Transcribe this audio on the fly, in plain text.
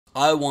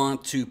I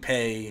want to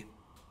pay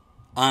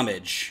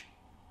homage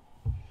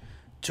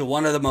to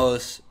one of the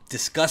most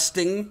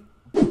disgusting,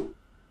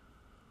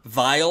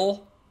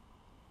 vile,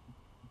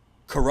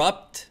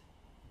 corrupt,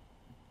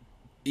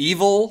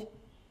 evil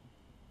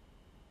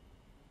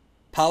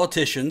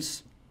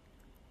politicians,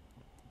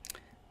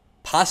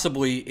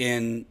 possibly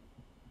in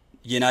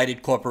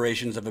United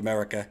Corporations of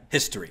America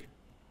history.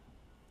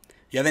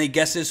 You have any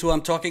guesses who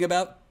I'm talking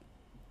about?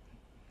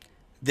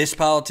 This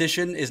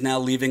politician is now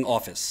leaving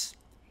office.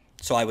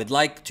 So I would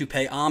like to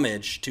pay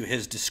homage to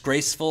his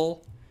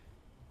disgraceful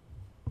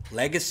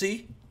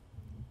legacy,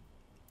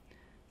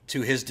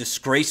 to his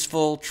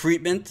disgraceful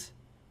treatment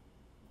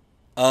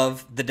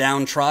of the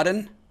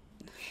downtrodden,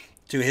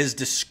 to his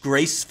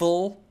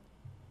disgraceful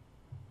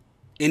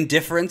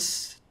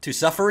indifference to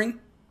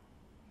suffering.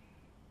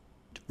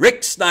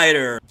 Rick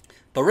Snyder.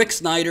 But Rick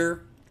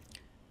Snyder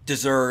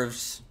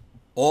deserves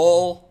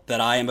all that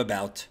I am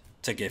about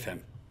to give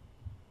him.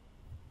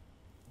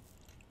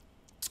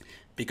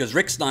 Because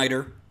Rick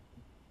Snyder,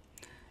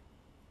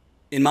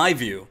 in my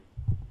view,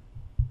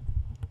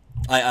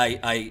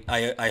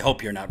 I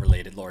hope you're not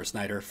related, Laura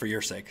Snyder, for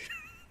your sake.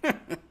 I'm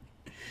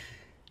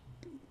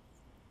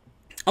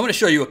going to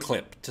show you a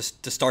clip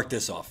to start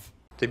this off.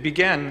 To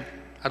begin,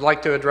 I'd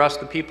like to address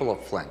the people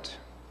of Flint.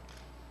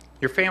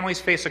 Your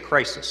families face a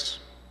crisis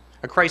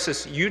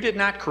you did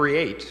not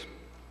create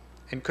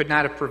and could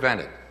not have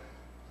prevented.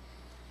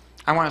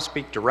 I want to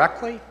speak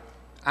directly,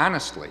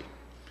 honestly,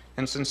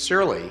 and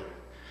sincerely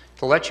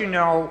to let you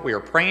know we are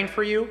praying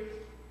for you,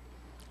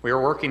 we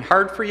are working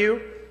hard for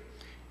you,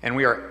 and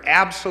we are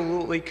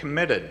absolutely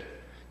committed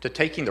to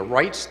taking the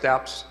right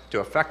steps to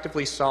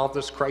effectively solve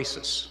this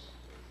crisis.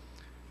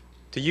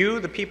 To you,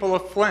 the people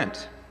of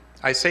Flint,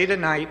 I say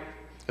tonight,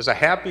 as I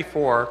have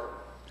before,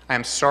 I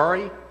am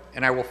sorry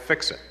and I will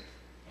fix it.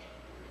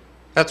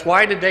 That's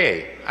why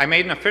today I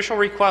made an official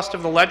request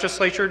of the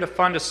legislature to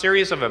fund a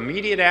series of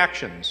immediate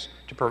actions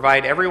to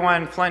provide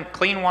everyone in Flint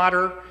clean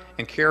water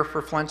and care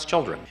for Flint's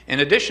children.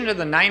 In addition to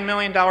the $9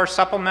 million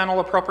supplemental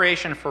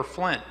appropriation for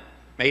Flint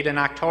made in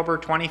October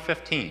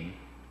 2015,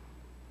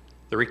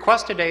 the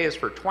request today is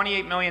for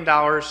 $28 million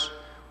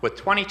with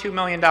 $22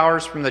 million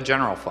from the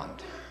general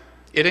fund.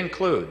 It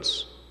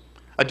includes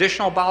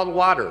additional bottled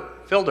water,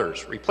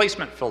 filters,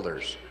 replacement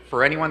filters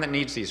for anyone that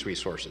needs these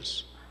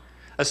resources,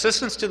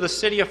 assistance to the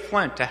city of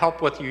Flint to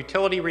help with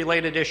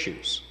utility-related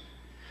issues,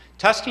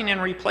 testing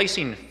and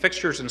replacing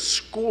fixtures in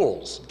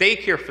schools,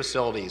 daycare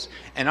facilities,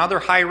 and other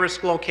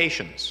high-risk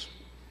locations,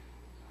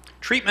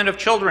 treatment of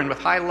children with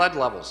high lead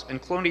levels,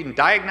 including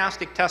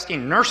diagnostic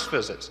testing, nurse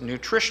visits,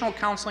 nutritional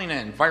counseling,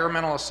 and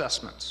environmental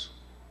assessments.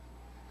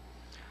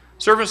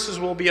 Services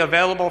will be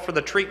available for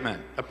the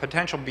treatment of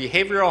potential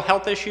behavioral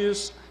health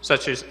issues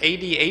such as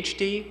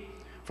ADHD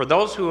for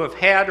those who have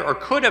had or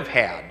could have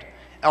had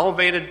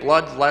elevated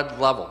blood lead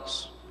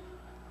levels.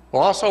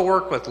 We'll also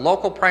work with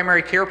local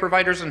primary care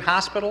providers and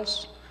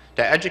hospitals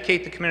to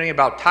educate the community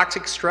about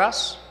toxic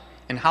stress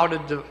and how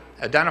to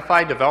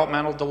identify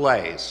developmental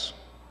delays.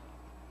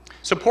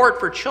 Support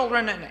for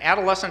children and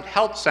adolescent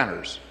health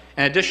centers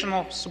and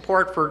additional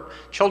support for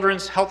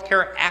children's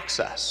healthcare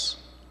access.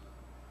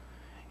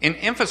 An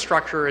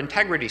infrastructure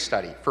integrity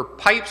study for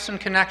pipes and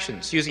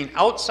connections using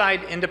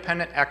outside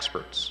independent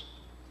experts.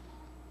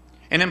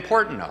 An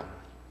important note,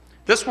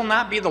 this will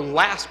not be the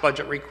last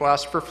budget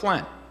request for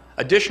Flint.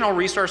 Additional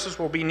resources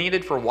will be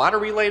needed for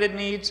water-related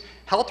needs,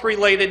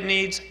 health-related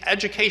needs,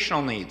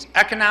 educational needs,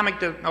 economic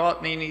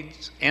development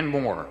needs, and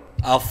more.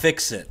 I'll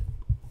fix it.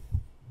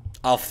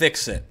 I'll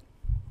fix it.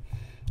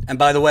 And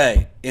by the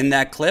way, in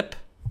that clip,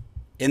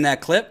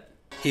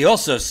 he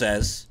also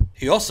says,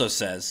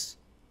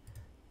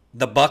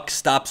 the buck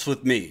stops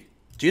with me.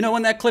 Do you know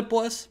when that clip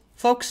was,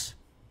 folks?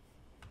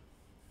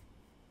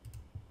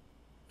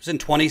 It was in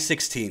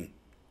 2016.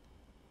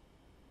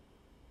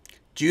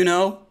 Do you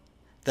know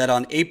that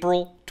on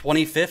April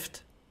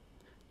 25th,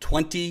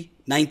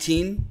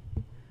 2019,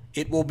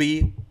 it will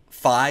be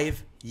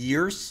 5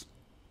 years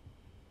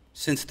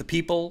since the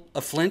people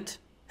of Flint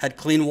had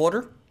clean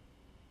water?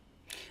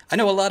 I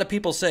know a lot of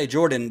people say,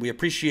 Jordan, we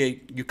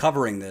appreciate you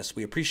covering this.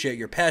 We appreciate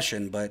your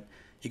passion, but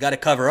you got to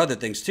cover other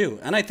things too.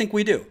 And I think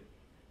we do.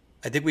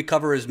 I think we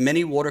cover as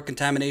many water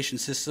contamination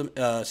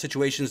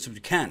situations as we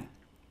can.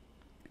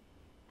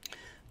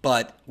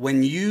 But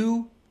when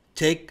you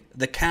take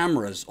the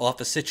cameras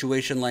off a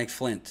situation like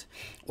Flint,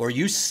 or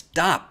you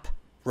stop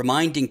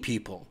reminding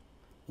people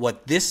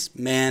what this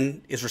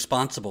man is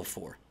responsible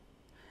for,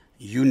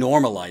 you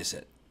normalize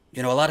it.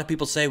 You know, a lot of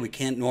people say we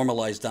can't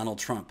normalize Donald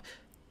Trump.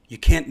 You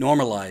can't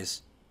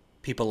normalize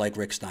people like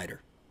Rick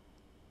Snyder.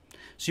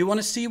 So you want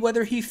to see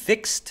whether he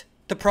fixed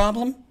the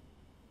problem? You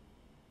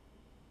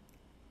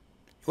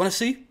want to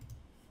see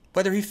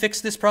whether he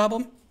fixed this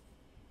problem?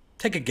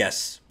 Take a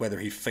guess whether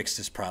he fixed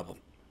this problem.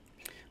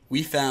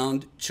 We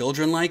found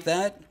children like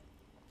that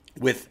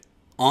with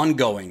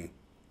ongoing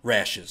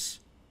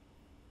rashes.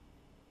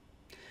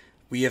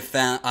 We have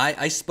found,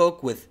 I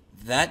spoke with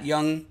that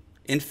young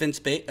infant's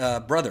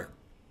brother,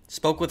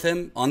 spoke with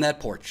him on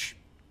that porch.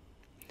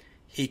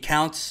 He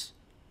counts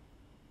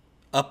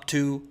up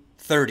to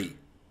 30.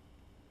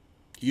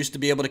 He used to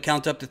be able to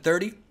count up to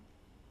 30.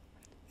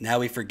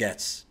 Now he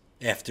forgets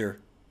after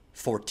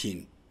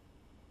 14.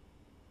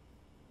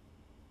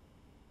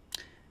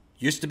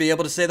 Used to be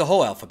able to say the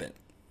whole alphabet.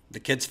 The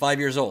kid's 5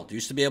 years old.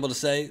 Used to be able to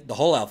say the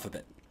whole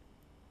alphabet.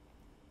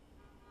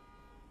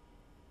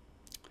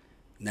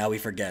 Now he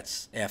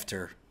forgets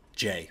after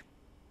J.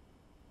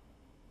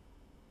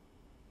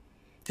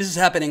 This is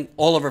happening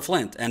all over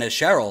Flint. And as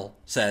Cheryl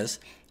says,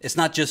 it's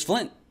not just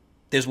Flint.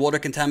 There's water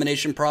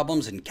contamination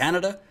problems in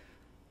Canada.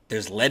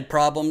 There's lead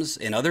problems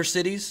in other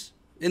cities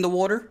in the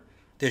water.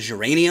 There's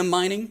uranium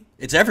mining.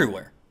 It's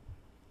everywhere.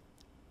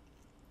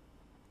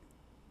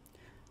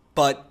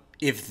 But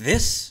if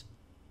this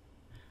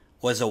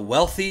was a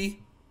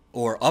wealthy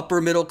or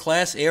upper middle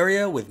class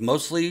area with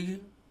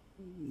mostly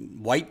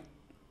white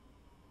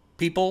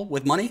people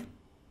with money,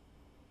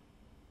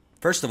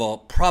 first of all,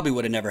 probably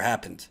would have never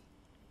happened.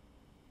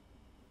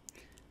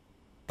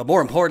 But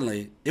more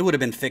importantly, it would have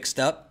been fixed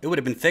up. It would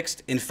have been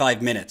fixed in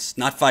 5 minutes,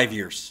 not 5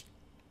 years.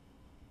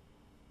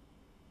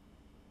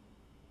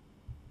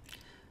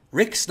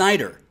 Rick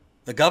Snyder,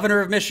 the governor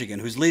of Michigan,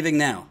 who's leaving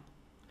now,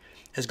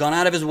 has gone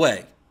out of his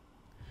way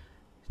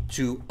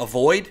to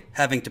avoid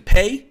having to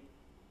pay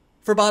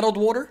for bottled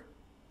water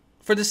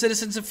for the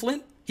citizens of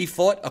Flint. He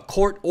fought a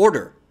court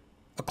order.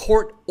 A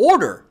court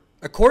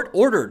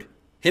ordered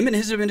him and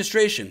his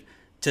administration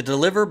to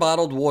deliver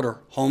bottled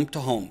water home to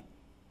home.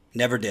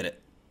 Never did it.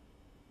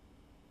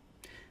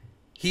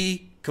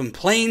 He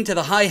complained to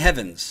the high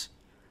heavens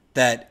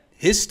that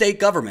his state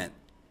government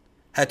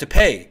had to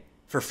pay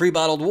for free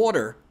bottled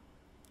water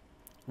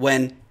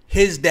when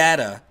his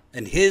data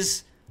and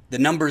the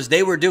numbers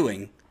they were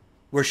doing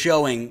were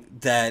showing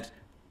that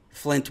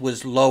Flint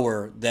was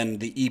lower than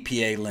the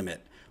EPA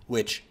limit,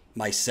 which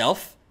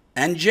myself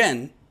and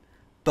Jen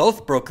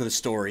both broke the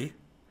story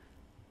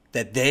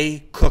that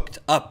they cooked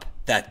up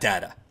that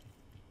data.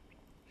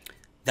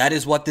 That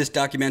is what this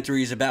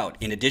documentary is about.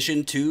 In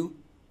addition to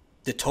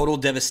the total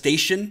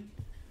devastation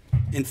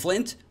in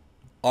Flint,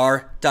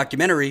 our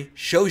documentary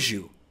shows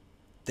you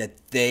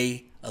that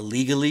they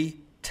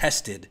illegally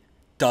tested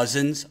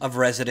dozens of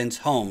residents'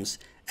 homes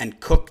and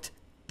cooked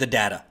the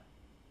data.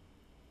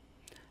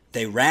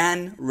 They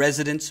ran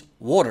residents'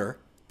 water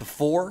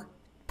before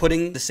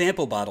putting the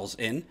sample bottles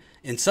in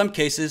some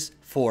cases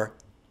for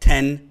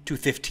 10 to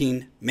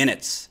 15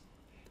 minutes,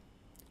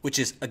 which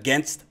is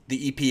against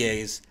the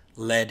EPA's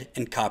lead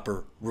and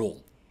copper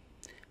rule.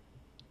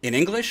 In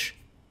English,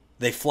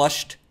 they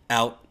flushed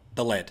out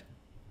the lead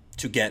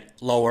to get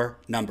lower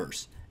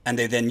numbers, and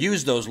they then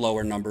used those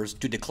lower numbers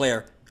to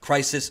declare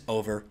crisis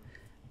over,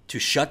 to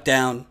shut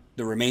down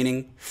the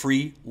remaining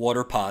free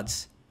water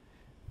pods,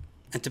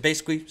 and to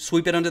basically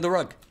sweep it under the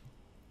rug.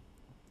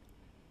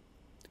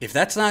 If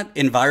that's not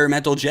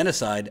environmental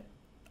genocide,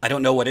 I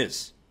don't know what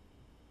is.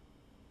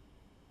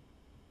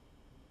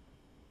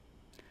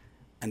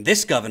 And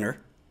this governor,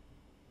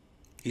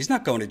 he's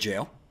not going to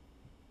jail.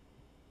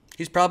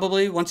 He's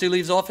probably, once he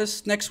leaves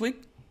office next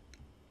week,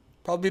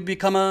 probably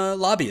become a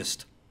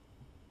lobbyist.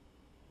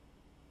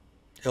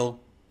 He'll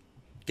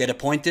get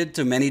appointed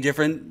to many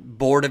different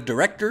board of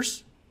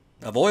directors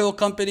of oil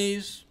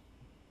companies,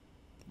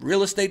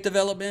 real estate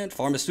development,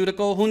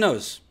 pharmaceutical, who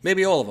knows?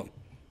 Maybe all of them.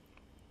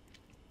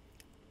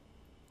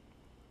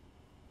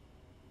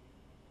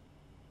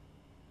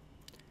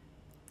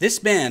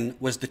 This man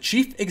was the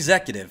chief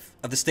executive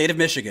of the state of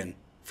Michigan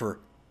for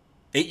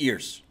 8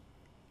 years.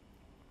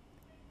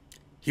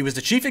 He was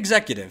the chief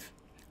executive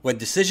when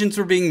decisions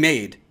were being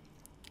made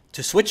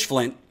to switch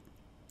Flint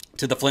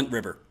to the Flint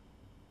River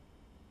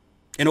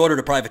in order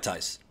to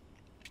privatize.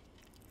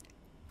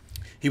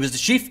 He was the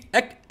chief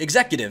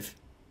executive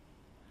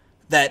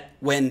that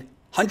when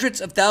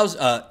tens of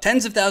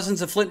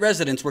thousands of Flint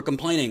residents were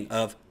complaining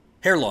of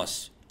hair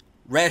loss,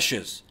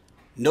 rashes,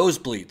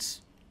 nosebleeds,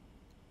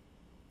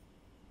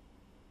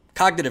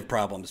 cognitive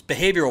problems,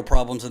 behavioral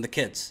problems in the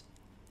kids,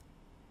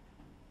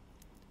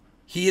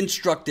 he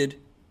instructed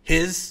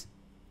his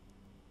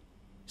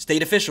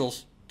state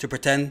officials to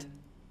pretend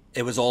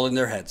it was all in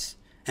their heads.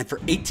 And for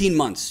 18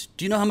 months,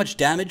 do you know how much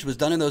damage was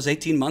done in those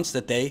 18 months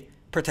that they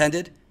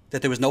pretended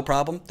that there was no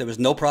problem? There was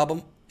no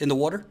problem in the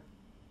water?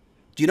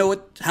 Do you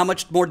know how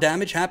much more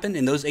damage happened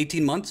in those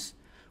 18 months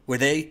where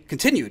they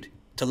continued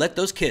to let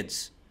those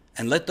kids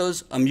and let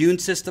those immune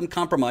system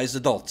compromised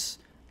adults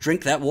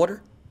drink that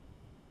water?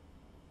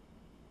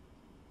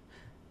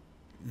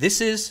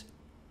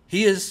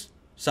 He is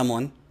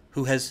someone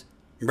who has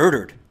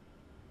murdered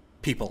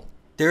people.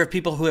 There are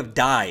people who have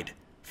died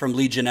from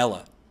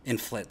Legionella in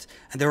Flint.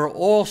 And there are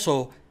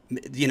also,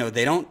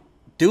 they don't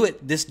do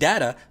this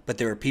data, but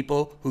there are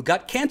people who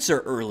got cancer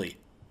early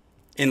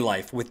in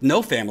life with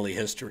no family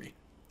history.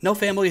 No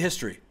family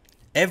history.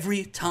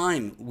 Every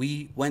time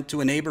we went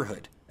to a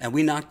neighborhood and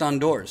we knocked on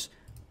doors,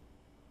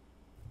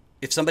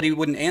 if somebody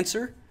wouldn't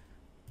answer,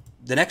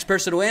 the next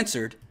person who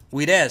answered,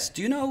 we'd ask,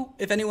 do you know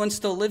if anyone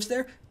still lives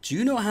there? Do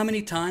you know how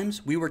many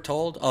times we were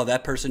told, oh,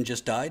 that person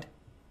just died?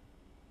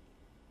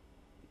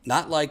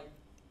 Not like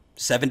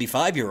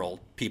 75-year-old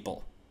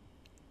people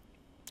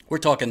We're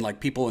talking like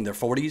people in their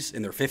 40s,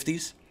 in their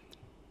 50s.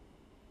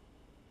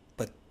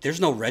 But there's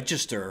no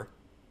register.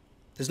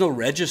 There's no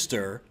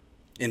register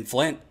in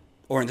Flint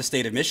or in the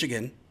state of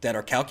Michigan that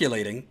are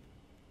calculating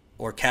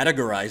or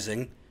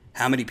categorizing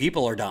how many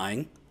people are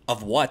dying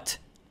of what.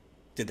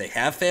 Did they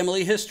have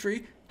family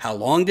history? How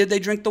long did they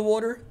drink the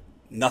water?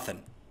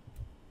 Nothing.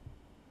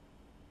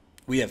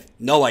 We have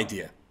no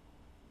idea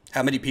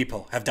how many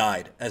people have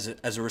died as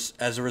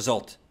a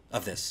result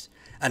of this,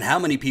 and how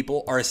many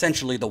people are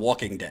essentially the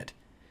walking dead.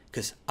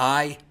 Because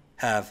I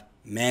have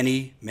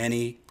many,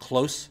 many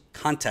close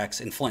contacts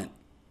in Flint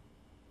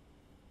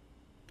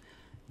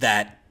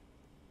that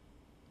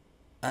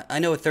I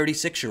know a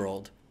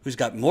 36-year-old who's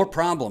got more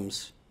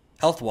problems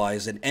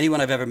health-wise than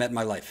anyone I've ever met in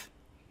my life.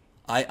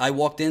 I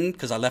walked in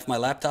because I left my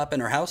laptop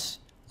in her house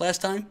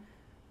last time.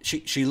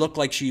 She looked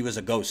like she was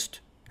a ghost.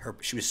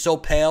 She was so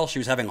pale, she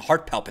was having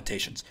heart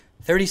palpitations.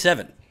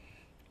 37.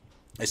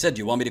 I said, do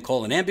you want me to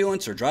call an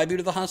ambulance or drive you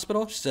to the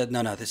hospital? She said,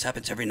 no, this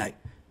happens every night.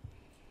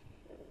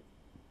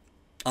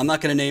 I'm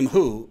not going to name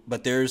who,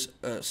 but there's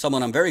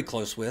someone I'm very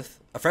close with,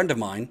 a friend of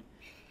mine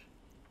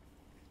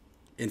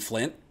in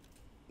Flint,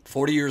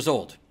 40 years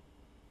old,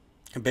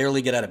 can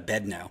barely get out of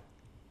bed now.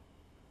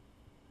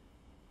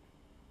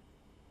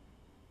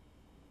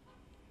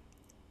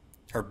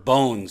 Her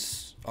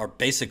bones are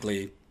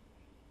basically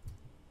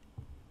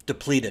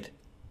depleted.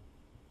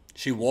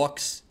 She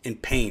walks in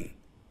pain.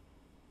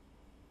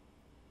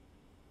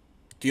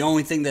 The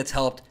only thing that's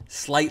helped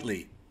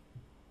slightly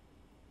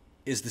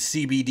is the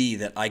CBD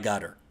that I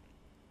got her.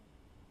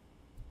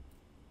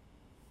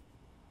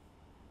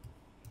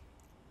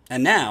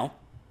 And now,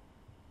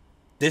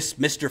 this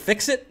Mr.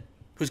 Fix-It,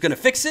 who's going to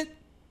fix it,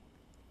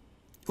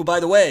 who, by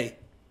the way,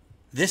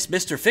 this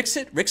Mr.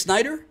 Fix-It, Rick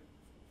Snyder,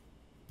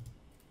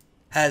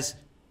 has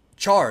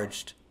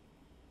charged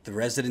the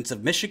residents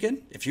of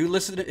Michigan. If you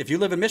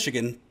live in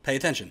Michigan, pay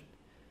attention.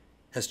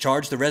 Has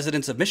charged the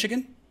residents of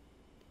Michigan,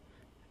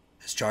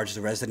 has charged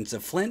the residents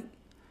of Flint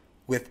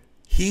with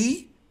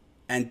he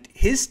and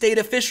his state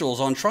officials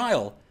on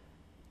trial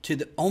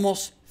to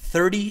almost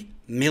 $30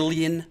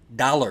 million.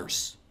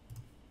 Almost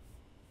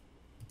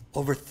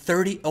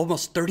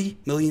 $30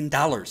 million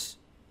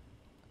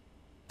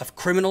of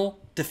criminal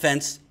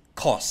defense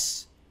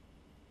costs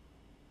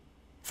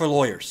for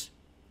lawyers.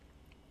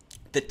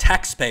 The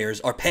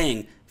taxpayers are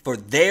paying for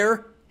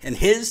their and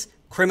his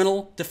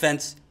criminal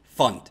defense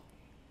fund.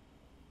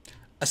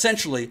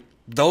 Essentially,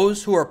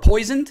 those who are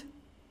poisoned,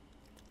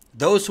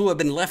 those who have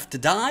been left to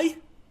die,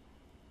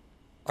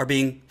 are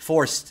being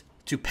forced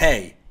to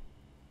pay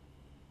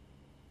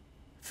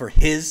for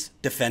his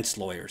defense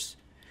lawyers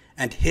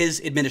and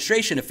his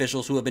administration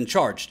officials who have been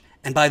charged.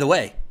 And by the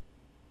way,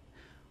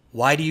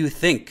 why do you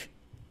think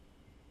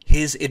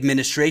his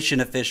administration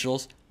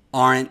officials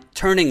aren't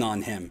turning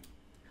on him?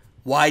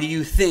 Why do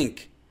you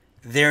think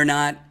they're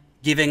not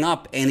giving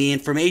up any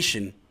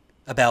information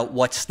about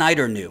what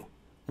Snyder knew,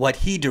 what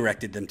he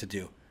directed them to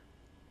do?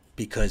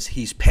 Because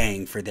he's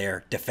paying for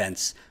their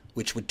defense,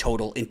 which would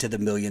total into the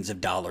millions of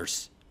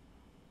dollars.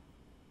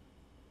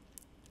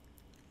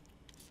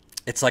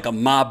 It's like a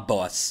mob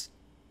boss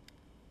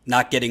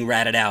not getting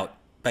ratted out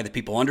by the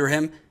people under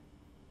him.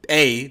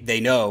 A, they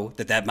know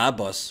that mob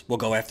boss will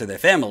go after their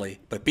family,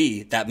 but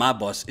B, that mob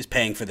boss is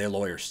paying for their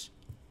lawyers.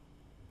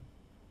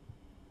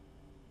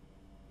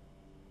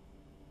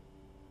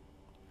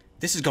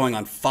 This is going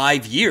on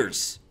 5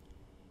 years.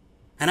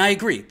 And I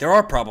agree, there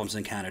are problems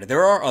in Canada.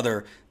 There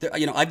are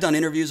I've done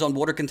interviews on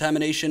water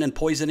contamination and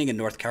poisoning in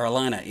North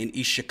Carolina, in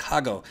East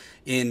Chicago,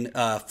 in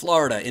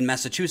Florida, in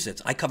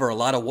Massachusetts. I cover a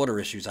lot of water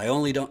issues. I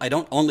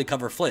don't only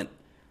cover Flint.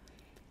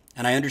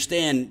 And I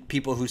understand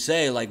people who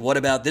say, like, what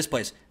about this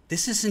place?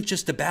 This is not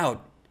just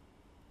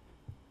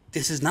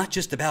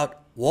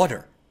about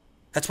water.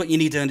 That's what you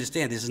need to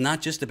understand. This is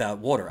not just about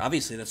water.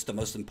 Obviously, that's the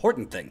most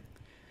important thing.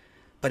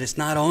 But it's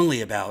not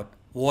only about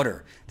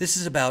water. This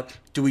is about,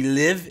 do we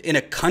live in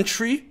a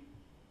country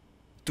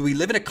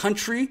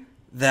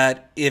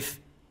that, if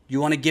you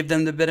want to give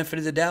them the benefit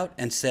of the doubt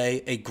and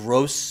say a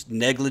gross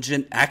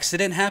negligent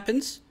accident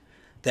happens,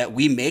 that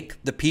we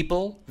make the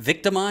people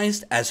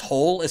victimized as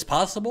whole as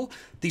possible?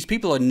 These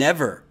people are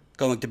never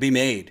going to be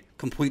made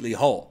completely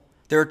whole.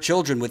 There are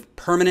children with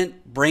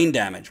permanent brain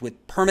damage,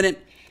 with permanent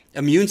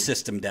immune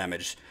system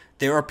damage.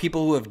 There are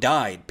people who have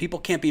died. People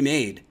can't be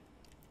made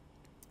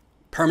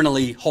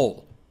permanently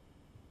whole.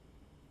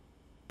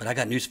 But I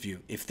got news for you.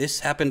 If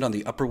this happened on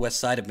the Upper West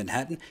Side of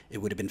Manhattan, it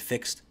would have been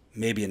fixed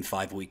maybe in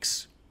 5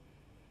 weeks.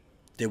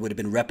 There would have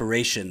been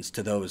reparations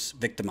to those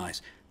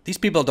victimized. These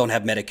people don't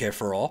have Medicare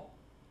for all.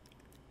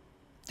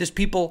 There's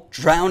people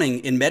drowning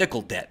in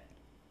medical debt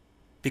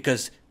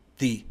because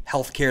the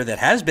health care that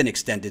has been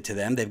extended to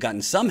them, they've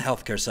gotten some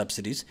health care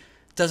subsidies,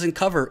 doesn't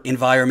cover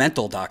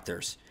environmental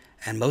doctors.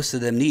 And most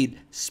of them need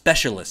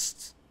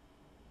specialists.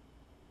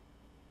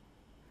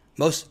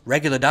 Most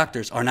regular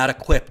doctors are not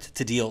equipped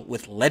to deal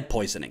with lead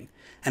poisoning.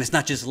 And it's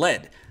not just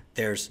lead.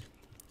 There's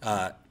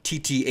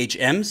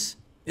TTHMs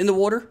in the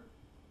water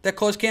that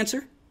cause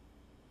cancer.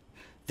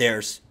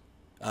 There's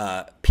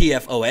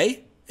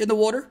PFOA in the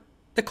water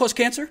that cause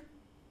cancer?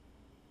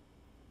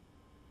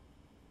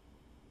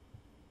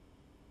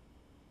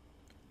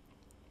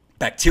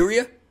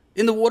 Bacteria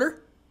in the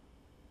water?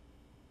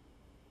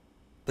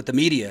 But the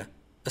media,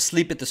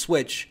 asleep at the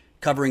switch,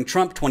 covering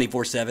Trump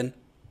 24/7,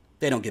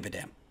 they don't give a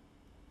damn.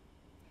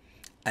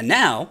 And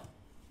now,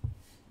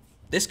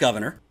 this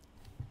governor,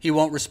 he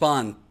won't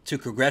respond to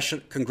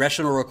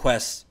congressional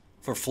requests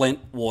for Flint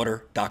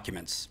water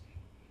documents.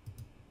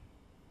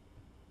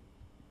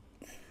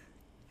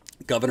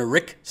 Governor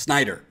Rick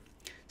Snyder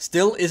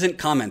still isn't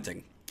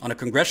commenting on a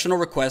congressional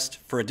request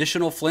for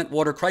additional Flint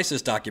water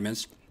crisis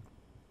documents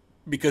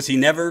because he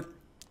never,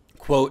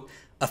 quote,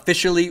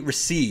 officially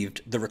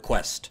received the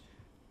request,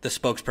 the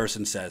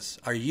spokesperson says.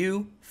 Are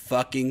you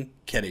fucking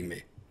kidding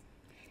me?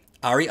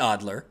 Ari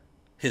Adler,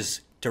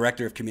 his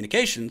director of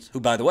communications, who,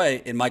 by the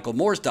way, in Michael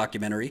Moore's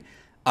documentary,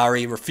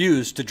 Ari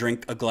refused to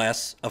drink a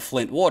glass of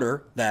Flint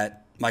water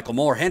that Michael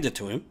Moore handed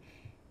to him,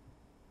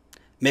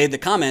 made the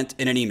comment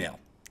in an email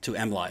to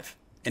MLive.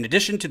 In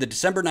addition to the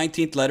December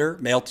 19th letter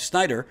mailed to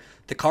Snyder,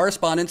 the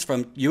correspondence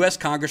from U.S.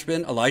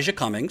 Congressman Elijah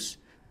Cummings,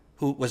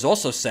 who was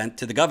also sent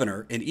to the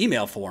governor in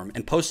email form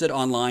and posted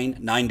online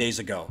 9 days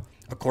ago,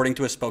 according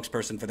to a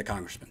spokesperson for the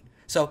congressman.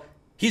 So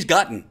he's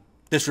gotten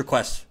this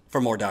request for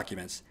more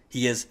documents.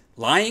 He is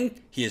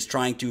lying. He is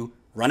trying to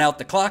run out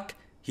the clock.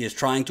 He is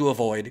trying to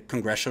avoid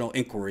congressional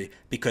inquiry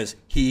because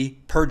he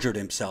perjured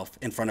himself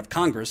in front of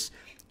Congress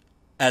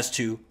as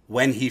to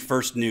when he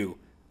first knew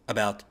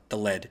about the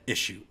lead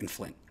issue in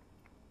Flint.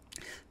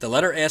 The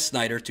letter asked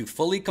Snyder to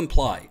fully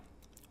comply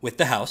with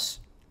the House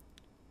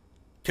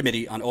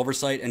Committee on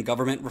Oversight and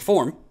Government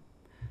Reform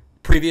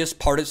previous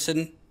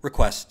partisan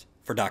request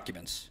for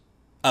documents,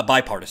 a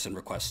bipartisan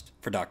request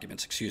for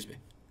documents, excuse me.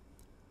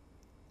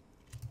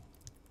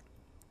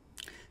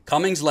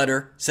 Cummings'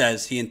 letter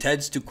says he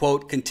intends to,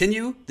 quote,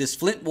 continue this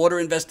Flint water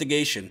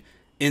investigation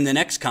in the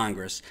next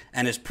Congress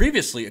and has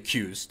previously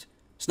accused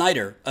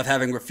Snyder of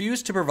having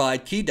refused to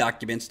provide key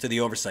documents to the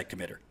Oversight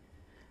Committee.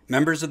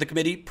 Members of the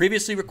committee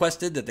previously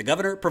requested that the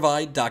governor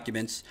provide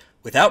documents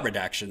without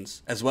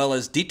redactions, as well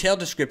as detailed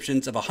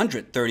descriptions of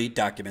 130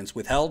 documents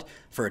withheld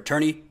for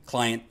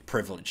attorney-client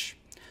privilege.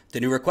 The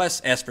new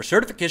request asks for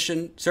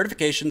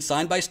certification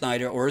signed by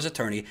Snyder or his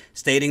attorney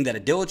stating that a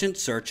diligent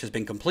search has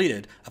been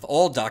completed of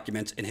all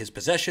documents in his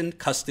possession,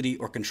 custody,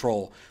 or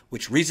control,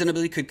 which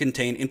reasonably could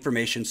contain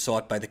information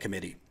sought by the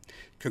committee.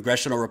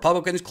 Congressional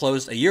Republicans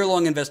closed a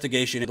year-long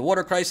investigation into the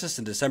water crisis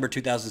in December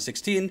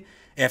 2016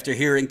 after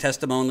hearing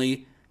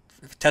testimony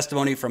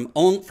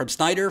from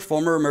Snyder,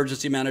 former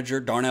emergency manager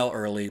Darnell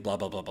Earley, blah,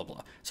 blah, blah, blah,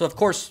 blah. So, of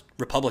course,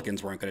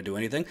 Republicans weren't going to do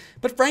anything.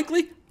 But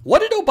frankly, what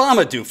did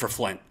Obama do for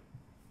Flint?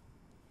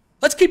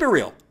 Let's keep it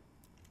real.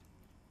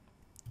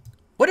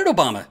 What did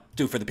Obama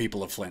do for the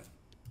people of Flint?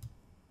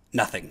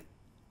 Nothing.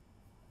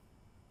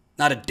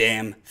 Not a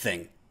damn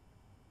thing.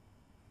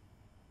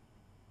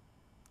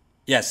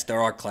 Yes,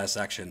 there are class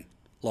action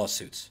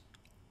lawsuits.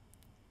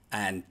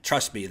 And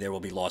trust me, there will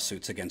be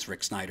lawsuits against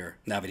Rick Snyder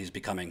now that he's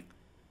becoming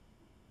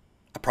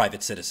a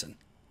private citizen.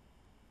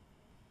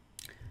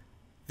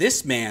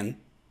 This man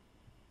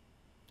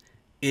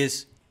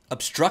is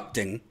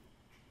obstructing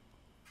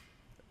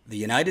the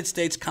United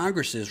States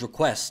Congress's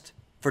request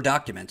for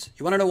documents.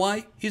 You want to know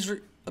why he's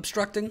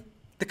obstructing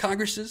the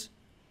Congress's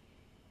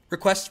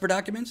requests for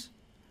documents?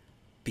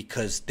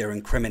 Because they're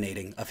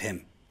incriminating of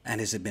him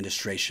and his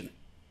administration.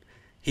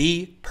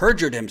 He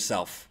perjured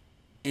himself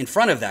in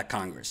front of that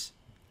Congress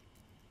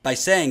by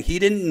saying he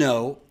didn't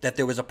know that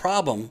there was a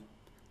problem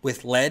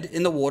with lead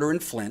in the water in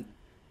Flint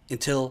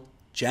until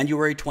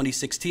January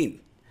 2016.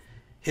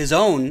 His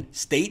own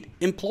state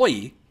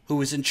employee who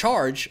was in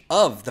charge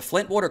of the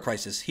Flint water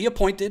crisis, he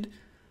appointed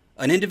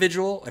an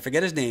individual, I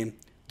forget his name,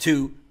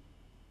 to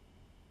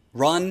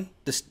run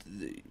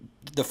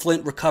the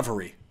Flint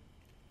recovery.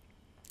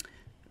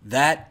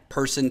 That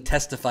person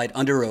testified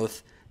under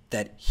oath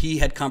that he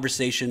had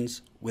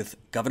conversations with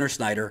Governor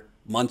Snyder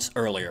months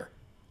earlier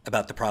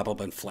about the problem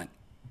in Flint.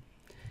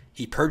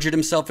 He perjured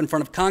himself in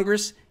front of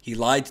Congress. He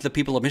lied to the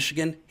people of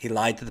Michigan. He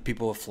lied to the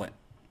people of Flint.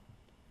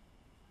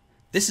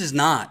 This is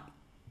not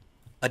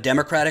a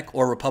Democratic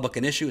or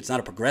Republican issue. It's not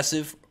a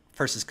progressive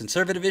versus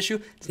conservative issue.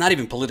 It's not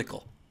even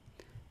political.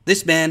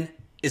 This man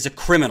is a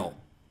criminal.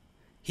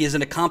 He is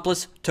an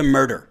accomplice to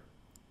murder.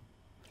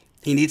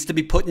 He needs to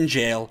be put in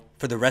jail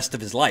for the rest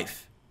of his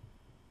life.